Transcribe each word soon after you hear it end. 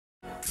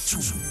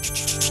It's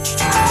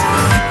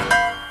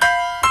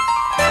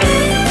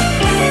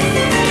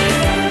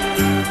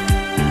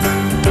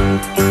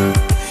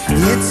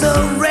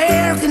a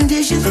rare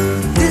condition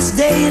this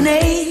day and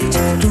age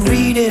to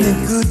read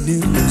any good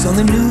news on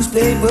the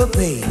newspaper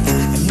page.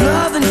 And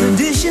love and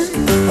tradition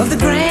of the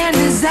grand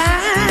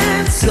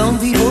design, some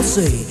people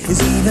say,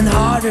 is even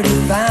harder to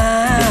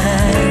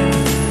find.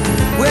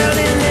 Well,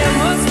 then there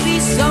must be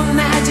some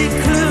magic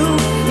clue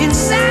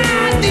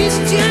inside these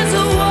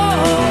gentle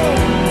walls.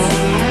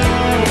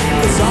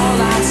 'Cause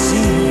all I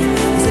see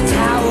is a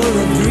tower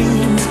of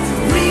dreams,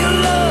 real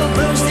love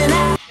bursting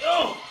out.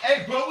 Yo,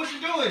 hey bro, what you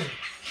doing?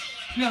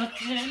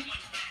 Nothing.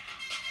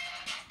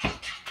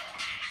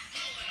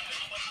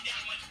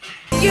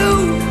 You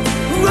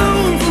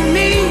room for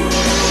me,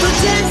 for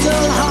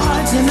gentle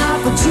hearts and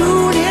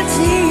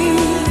opportunity.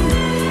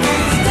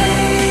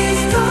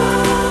 Stay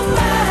strong,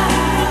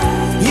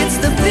 man. It's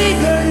the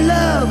bigger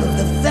love of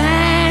the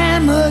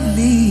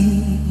family.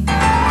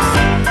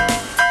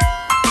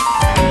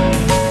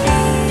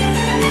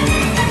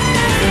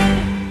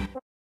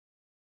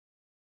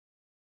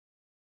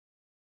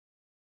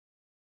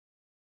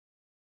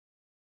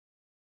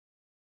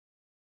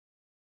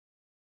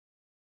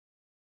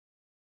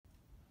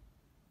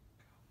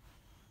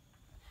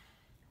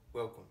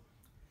 Welcome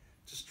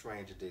to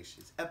Strange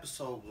Addictions,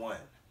 episode 1.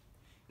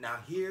 Now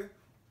here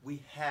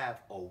we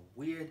have a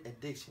weird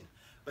addiction.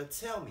 But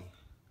tell me,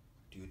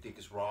 do you think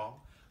it's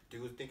wrong? Do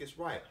you think it's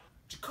right?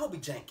 Jacoby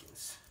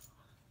Jenkins,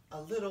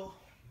 a little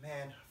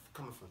man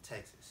coming from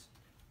Texas,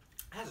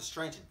 has a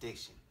strange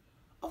addiction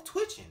of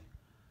twitching.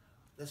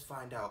 Let's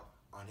find out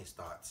on his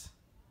thoughts.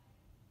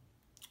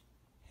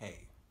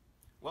 Hey,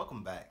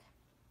 welcome back.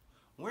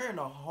 We're in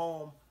the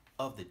home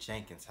of the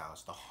Jenkins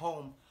house, the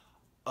home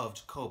of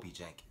Jacoby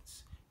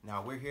Jenkins.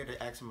 Now we're here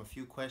to ask him a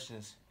few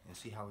questions and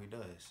see how he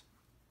does.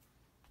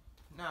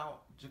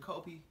 Now,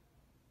 Jacoby,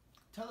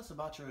 tell us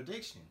about your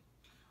addiction.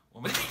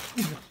 Well,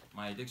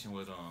 my addiction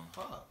was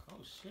Fuck,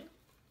 oh shit.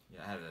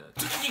 yeah, I had a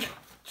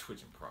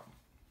twitching problem.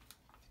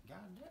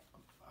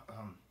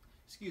 Goddamn.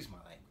 Excuse my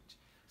language.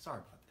 Sorry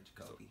about that,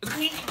 Jacoby.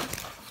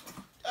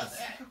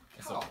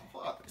 It's Oh okay.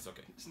 fuck. It's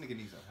okay. This nigga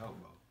needs some help,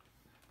 bro.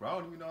 Bro, I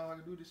don't even know how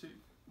to do this shit.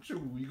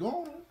 Shoot, you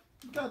going?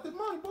 You got that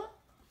money, boy.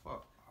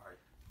 Fuck.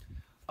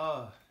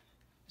 Alright.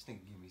 This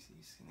nigga give me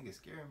this nigga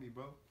scaring me,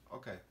 bro.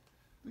 Okay.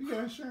 You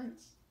got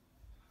insurance.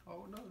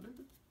 Oh no,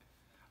 nigga.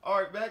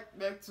 Alright,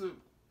 back to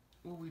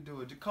what we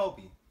doing.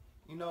 Jacoby,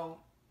 you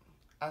know,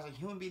 as a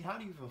human being, how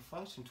do you even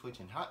function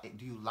twitching? How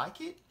do you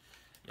like it?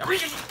 Yeah,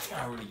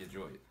 I really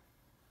enjoy it.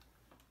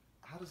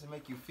 How does it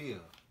make you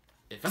feel?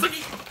 It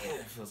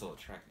feels so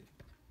attractive.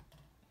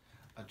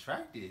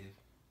 Attractive?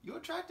 You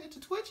attracted to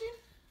twitching?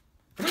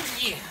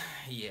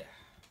 Yeah.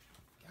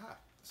 God.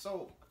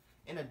 So,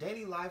 in a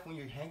daily life, when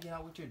you're hanging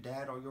out with your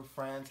dad or your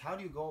friends, how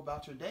do you go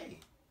about your day?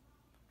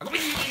 I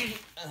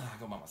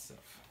go by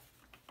myself.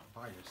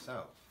 By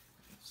yourself.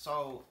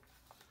 So,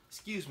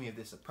 excuse me if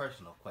this is a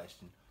personal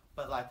question,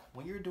 but like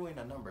when you're doing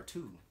a number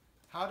 2,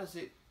 how does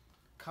it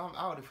come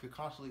out if you're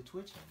constantly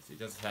twitching? See, it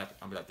doesn't happen.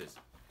 I'll be like this.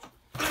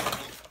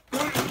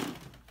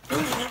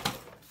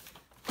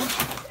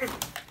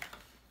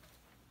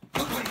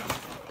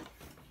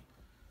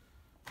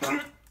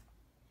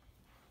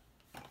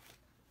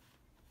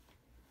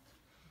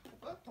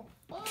 What the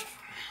fuck?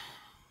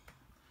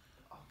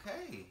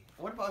 Okay.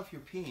 What about if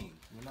you're peeing?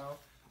 You know,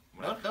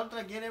 don't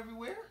that get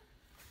everywhere?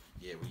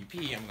 Yeah, when you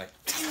pee, I'm like.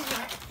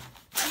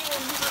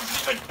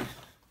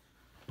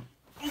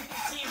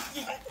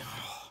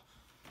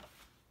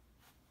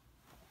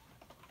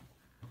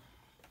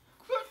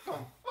 What the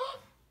fuck?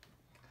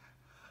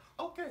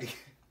 Okay.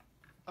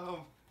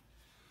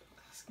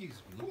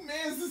 Excuse me. Who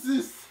man's is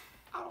this?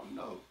 I don't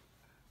know.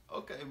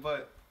 Okay,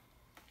 but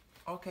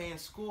okay, in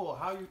school,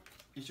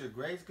 is your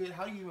grades good?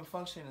 How do you even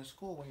function in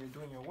school when you're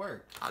doing your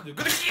work? I do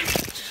good.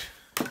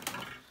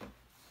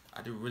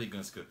 I do really good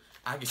in school.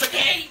 I get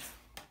A's.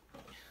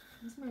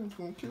 This man's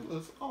gonna kill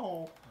us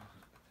all.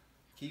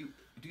 Do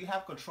you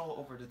have control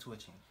over the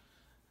twitching?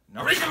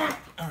 No,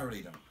 I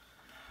really don't.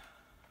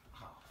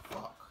 Oh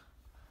fuck.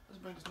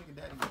 Let's bring this nigga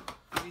daddy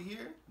in. Is he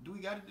here? Do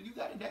you got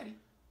it, daddy?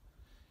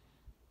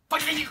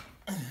 Fuck you.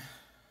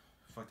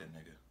 Fuck that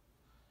nigga.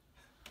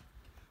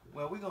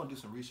 Well, we're gonna do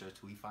some research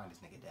till we find this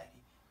nigga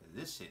daddy. 'Cause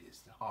this shit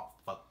is all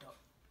fucked up.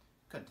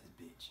 Cut this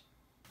bitch.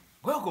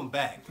 Welcome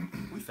back.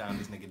 We found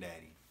this nigga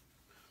daddy.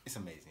 It's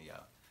amazing,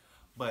 y'all.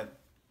 But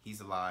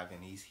he's alive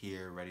and he's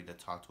here ready to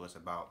talk to us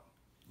about,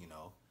 you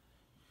know,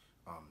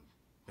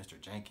 Mr.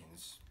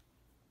 Jenkins'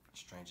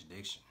 strange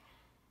addiction.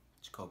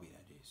 Jacoby,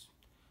 that is.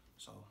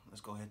 So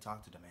let's go ahead and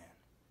talk to the man.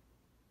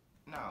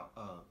 Now,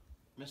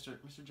 Mr.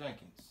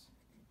 Jenkins,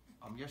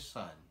 your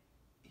son,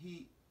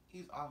 he's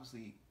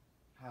obviously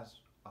has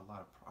a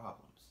lot of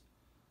problems.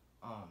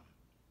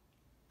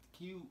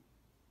 Can you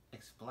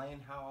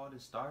explain how all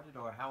this started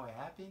or how it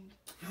happened?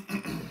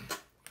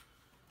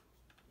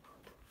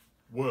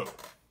 Well,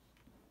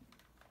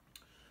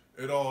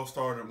 it all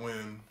started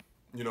when,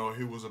 you know,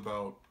 he was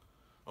about,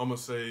 I'm gonna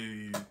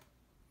say,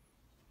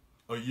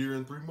 a year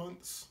and 3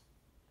 months.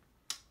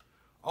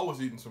 I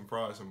was eating some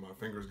fries and my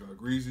fingers got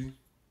greasy.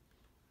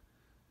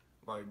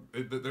 Like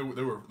they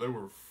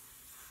were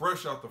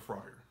fresh out the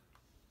fryer,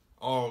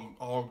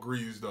 all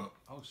greased up.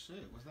 Oh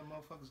shit, was them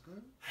motherfuckers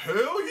good? Hell yeah,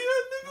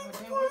 nigga! God,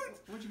 damn, What?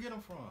 Where'd you get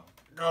them from?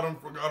 Got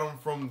them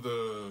from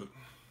the,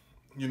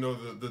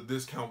 the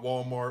discount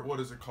Walmart. What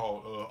is it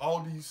called?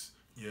 Aldi's.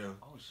 Yeah.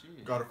 Oh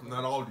shit. Got it from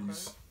that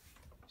Aldi's. Okay.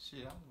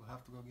 Shit, I'm gonna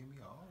have to go get me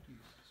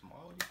some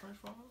Aldi French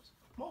fries.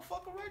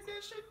 Motherfucker, write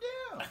that shit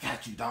down. I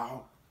got you,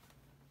 dog.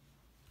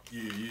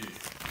 Yeah.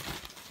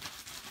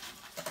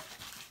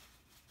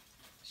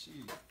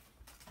 Shit.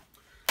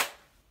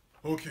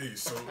 Okay,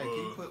 so Hey, can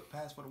you put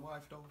pass for the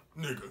wife though?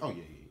 nigga. Oh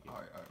yeah. All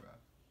right.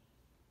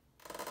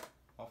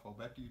 I'll fall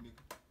back to you,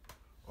 nigga.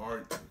 All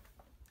right.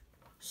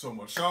 So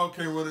my child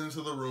came running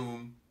into the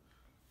room.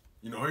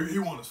 He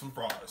wanted some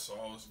fries, so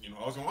I was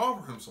gonna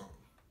offer him some.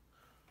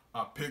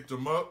 I picked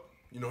him up.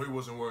 He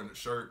wasn't wearing a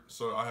shirt,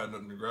 so I had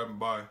nothing to grab him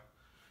by,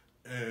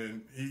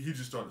 and he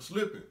just started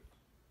slipping.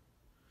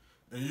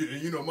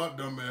 And my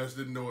dumb ass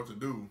didn't know what to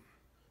do.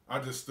 I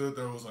just stood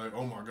there and was like,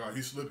 oh my God,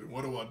 he's slipping.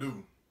 What do I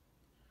do?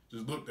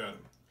 Just looked at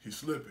him. He's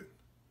slipping.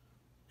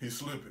 He's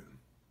slipping.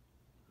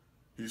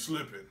 He's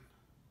slipping.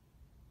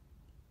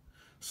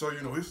 So,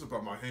 he slipped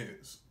out my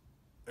hands.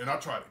 And I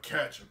tried to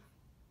catch him.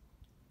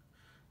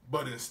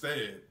 But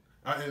instead,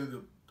 I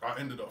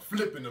ended up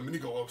flipping him and he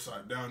go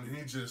upside down and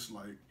he just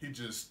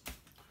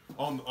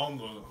on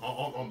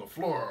the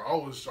floor. I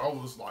was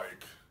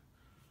like,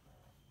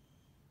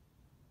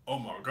 oh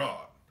my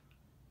God.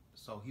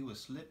 So he was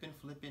slipping,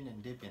 flipping,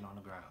 and dipping on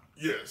the ground.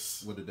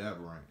 Yes. With the dab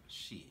ring.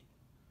 Shit.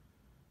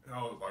 And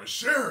I was like,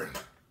 Sharon!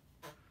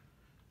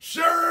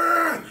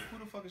 Sharon! Who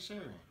the fuck is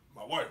Sharon?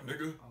 My wife,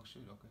 nigga. Oh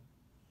shit, okay.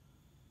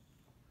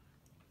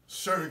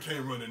 Sharon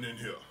came running in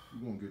here.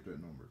 You gonna get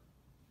that number.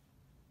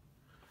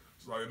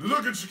 It's like,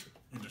 look at you.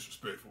 You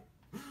disrespectful.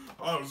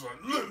 I was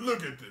like,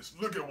 look at this.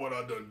 Look at what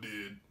I done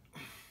did.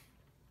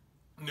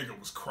 Nigga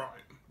was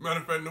crying.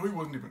 Matter of fact, no, he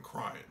wasn't even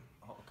crying.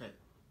 Oh, okay.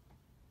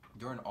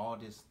 During all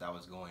this that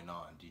was going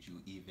on, did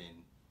you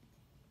even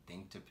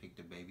think to pick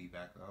the baby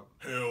back up?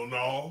 Hell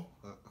no.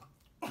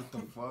 What the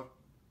fuck?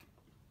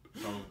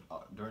 So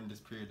during this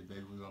period, the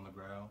baby was on the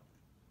ground.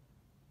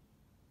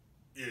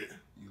 Yeah.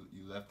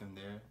 You left him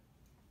there.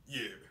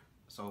 Yeah.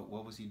 So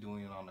what was he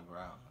doing on the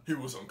ground? He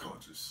was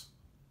unconscious.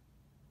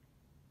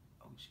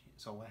 Oh shit.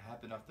 So what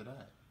happened after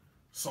that?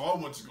 So I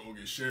went to go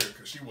get Sharon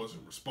because she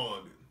wasn't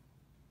responding.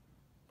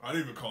 I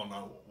didn't even call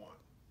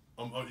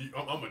 911.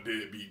 I'm a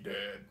deadbeat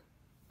dad.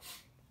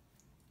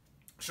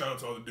 Shout out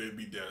to all the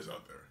deadbeat dads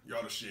out there.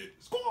 Y'all the shit.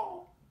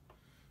 Squall.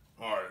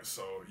 All right,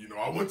 so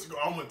I went to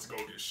go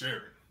get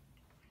Sharon,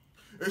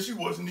 and she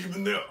wasn't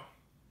even there.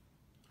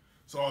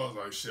 So I was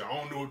like, shit, I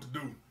don't know what to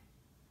do.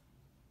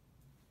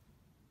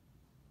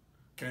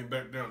 Came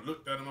back down,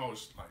 looked at him. I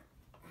was like,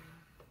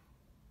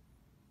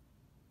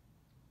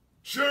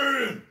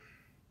 Sharon.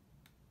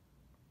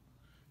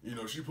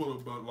 She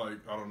pulled up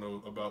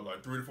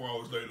about 3 to 4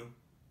 hours later.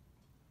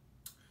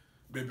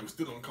 Baby was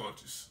still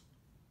unconscious.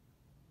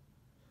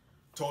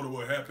 Told her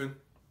what happened.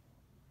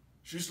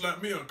 She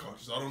slapped me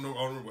unconscious. I don't know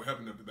what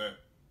happened after that.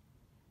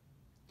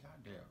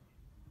 Goddamn.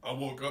 I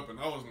woke up and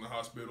I was in the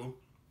hospital.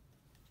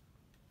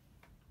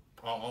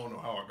 I don't know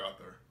how I got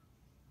there.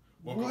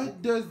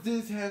 What does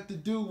this have to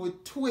do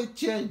with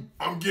twitching?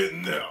 I'm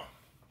getting there.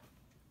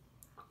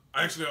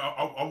 Actually,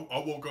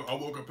 I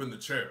woke up in the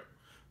chair.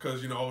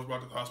 Because, I was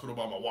brought to the hospital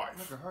by my wife.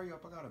 Nigga, hurry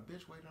up. I got a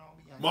bitch waiting on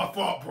me. My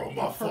fault, bro.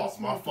 My fault.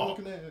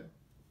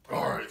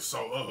 All right,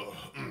 so,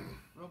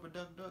 Rubber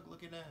duck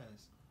looking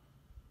ass.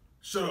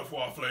 shut up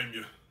before I flame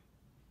you.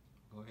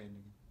 Go ahead,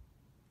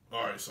 nigga.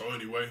 All right, so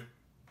anyway,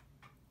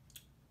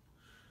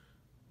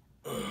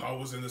 I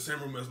was in the same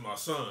room as my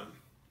son.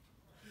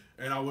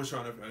 And I was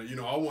trying to,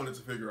 I wanted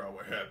to figure out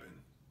what happened.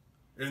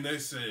 And they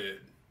said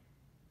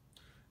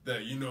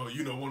that,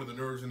 one of the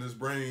nerves in his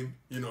brain,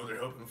 they're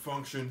helping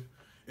function.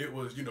 It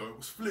was, it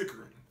was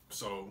flickering.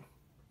 So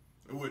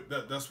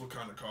that's what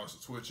kind of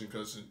caused the twitching,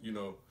 because,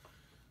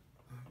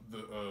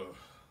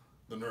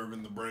 the nerve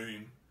in the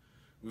brain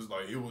was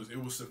like, it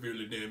was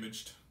severely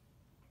damaged.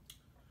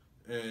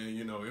 And,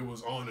 it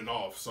was on and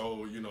off.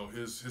 So,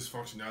 his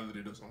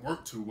functionality doesn't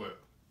work too well.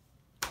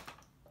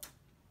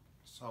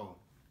 So,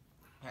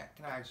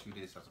 can I ask you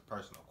this as a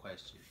personal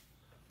question?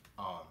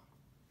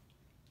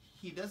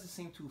 He doesn't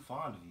seem too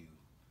fond of you.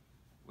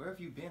 Where have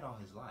you been all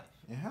his life?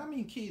 And how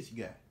many kids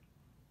you got?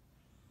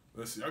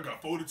 Let's see, I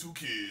got 42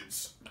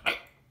 kids.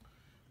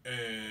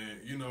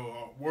 And,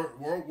 where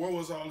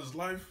was all his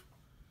life?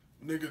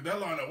 Nigga, that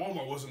line at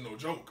Walmart wasn't no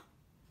joke.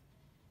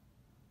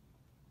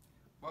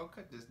 Bro,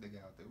 cut this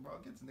nigga out there. Bro,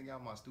 get this nigga out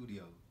of my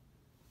studio.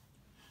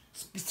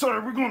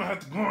 Sorry, we're gonna have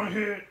to go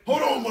ahead.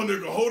 Hold on, my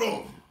nigga, hold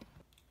on.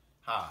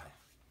 Hi,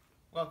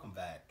 welcome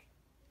back.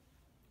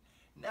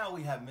 Now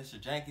we have Mr.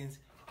 Jenkins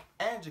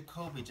and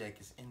Jacoby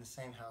Jenkins in the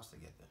same house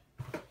together.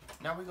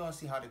 Now we're gonna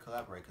see how they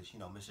collaborate, because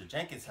Mr.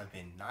 Jenkins have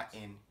been not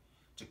in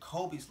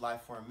Jacoby's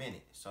life for a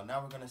minute. So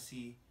now we're gonna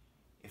see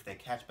if they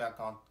catch back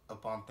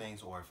up on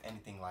things, or if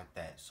anything like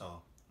that.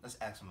 So let's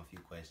ask him a few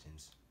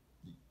questions.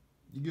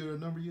 You get her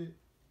number yet?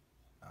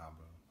 Nah,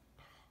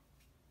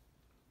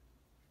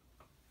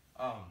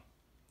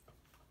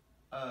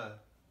 bro.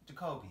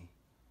 Jacoby,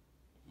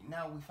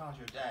 now we found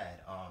your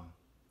dad.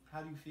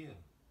 How do you feel?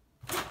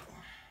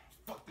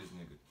 Fuck this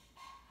nigga.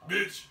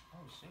 Bitch.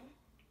 Oh, shit.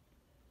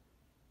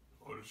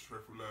 Oh, this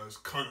disrespectful ass,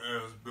 cunt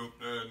ass, built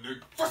ass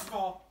nigga. First of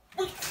all,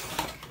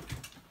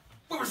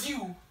 where was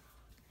you?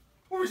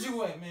 Where was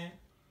you at, man?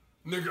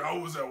 Nigga, I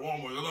was at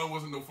Walmart. That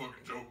wasn't no fucking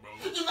joke, bro.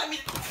 You let me.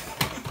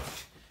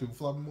 Dude,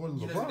 flopping more than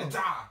You let me LeBron.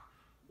 die.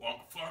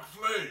 Walk fuck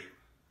flame.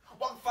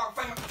 What the fuck,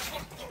 fam?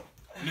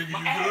 Nigga, My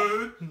you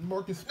good?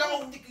 Marcus.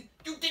 No, nigga,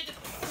 you did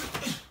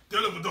this.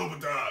 Tell him double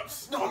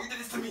dives. No, you did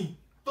this to me.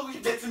 Look what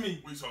you did to me.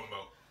 What you talking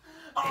about?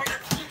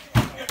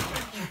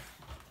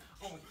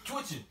 Oh,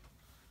 twitching.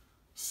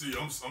 See,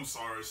 I'm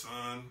sorry,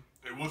 son.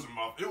 It wasn't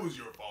it was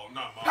your fault,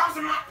 not mine. That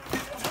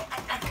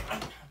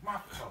was my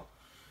fault.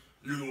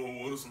 You the one who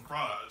wanted some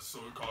fries, so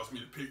it caused me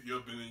to pick you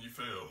up and then you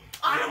fell.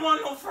 I didn't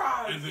want no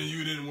fries. And then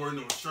you didn't wear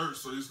no shirt,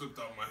 so you slipped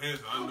out my hands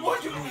and I knew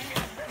What what you you doing.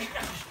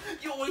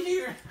 You over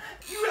here.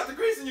 You have the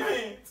grease in your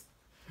hands.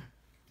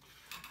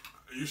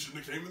 You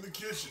shouldn't have came in the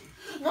kitchen.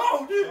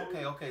 No, dude.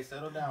 Okay,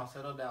 settle down.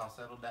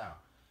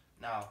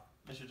 Now,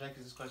 Mr.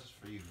 Jenkins, this question's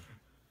for you.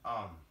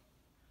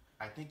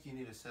 I think you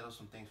need to settle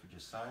some things with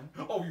your son.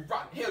 Oh, you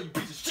rotten hell, you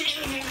piece of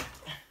shit.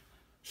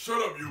 Shut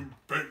up, you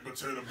baked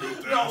potato built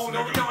ass No,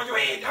 nigga. you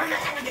ain't.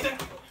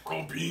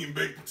 Oh, bean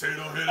baked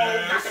potato head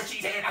Oh, not the ass.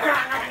 cheese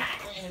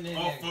head.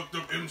 All fucked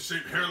up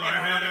M-shaped hairline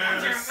head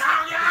ass.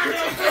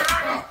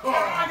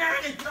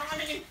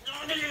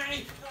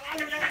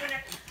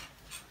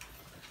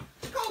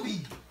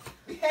 Jacoby,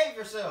 behave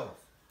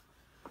yourself.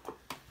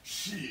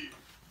 Shit.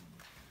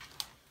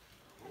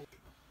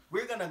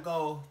 We're gonna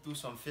go through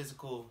some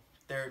physical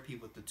therapy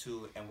with the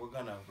two, and we're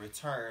gonna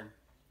return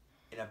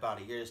in about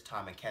a year's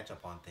time and catch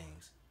up on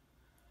things.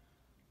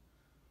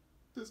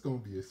 This gonna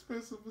be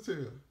expensive as hell.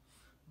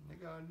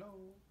 Nigga, I know.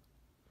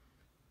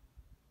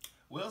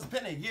 Well, it's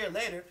been a year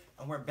later,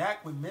 and we're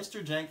back with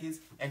Mr. Jenkins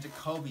and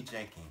Jacoby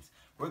Jenkins.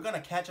 We're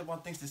gonna catch up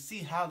on things to see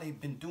how they've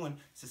been doing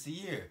since a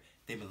year.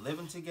 They've been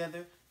living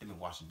together, they've been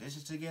washing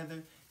dishes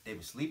together, they've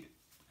been sleeping.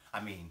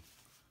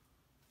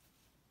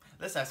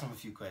 Let's ask them a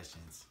few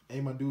questions.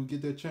 Hey, my dude,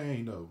 get that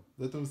chain though.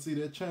 Let them see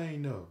that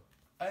chain though.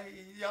 Hey,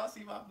 y'all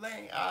see my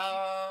bling?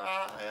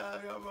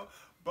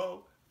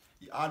 Bro,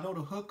 I know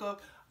the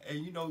hookup,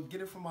 and you know,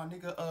 get it from my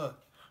nigga,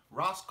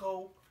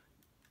 Roscoe.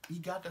 He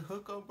got the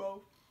hookup,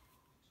 bro.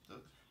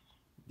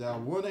 Dial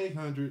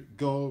 1-800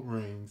 Gold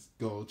Rings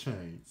Gold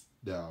Chains.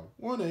 Dial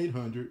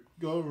 1-800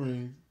 Gold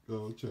Rings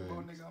Gold Chains.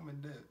 Bro, nigga, I'm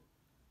in debt.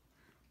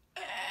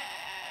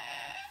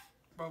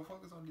 Bro,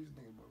 focus on these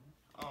niggas, bro.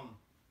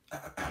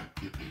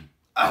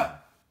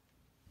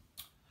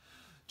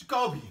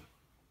 Jacoby,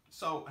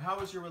 so how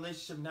is your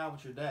relationship now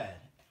with your dad?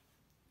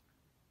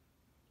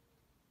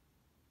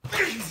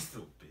 You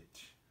still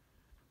bitch.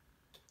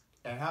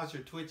 And how's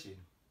your twitching?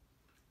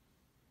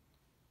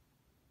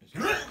 It's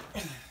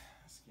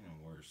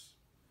getting worse.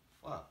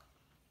 Fuck.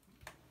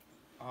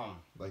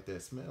 Like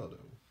that smell though.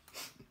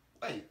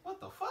 Wait, what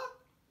the fuck?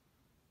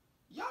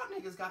 Y'all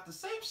niggas got the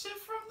same shit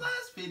from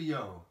last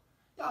video.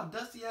 Y'all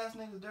dusty ass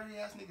niggas, dirty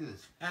ass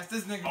niggas. Ask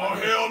this nigga. Oh,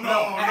 hell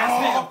no,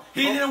 ask him.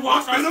 He didn't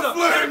wash my In the stuff.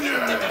 flame,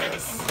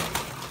 yes.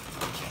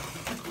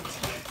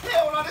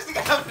 Hell no, this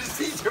nigga having a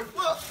seizure.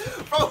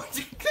 Bro,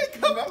 you can't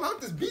come. I'm out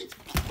this beach.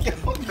 Yo,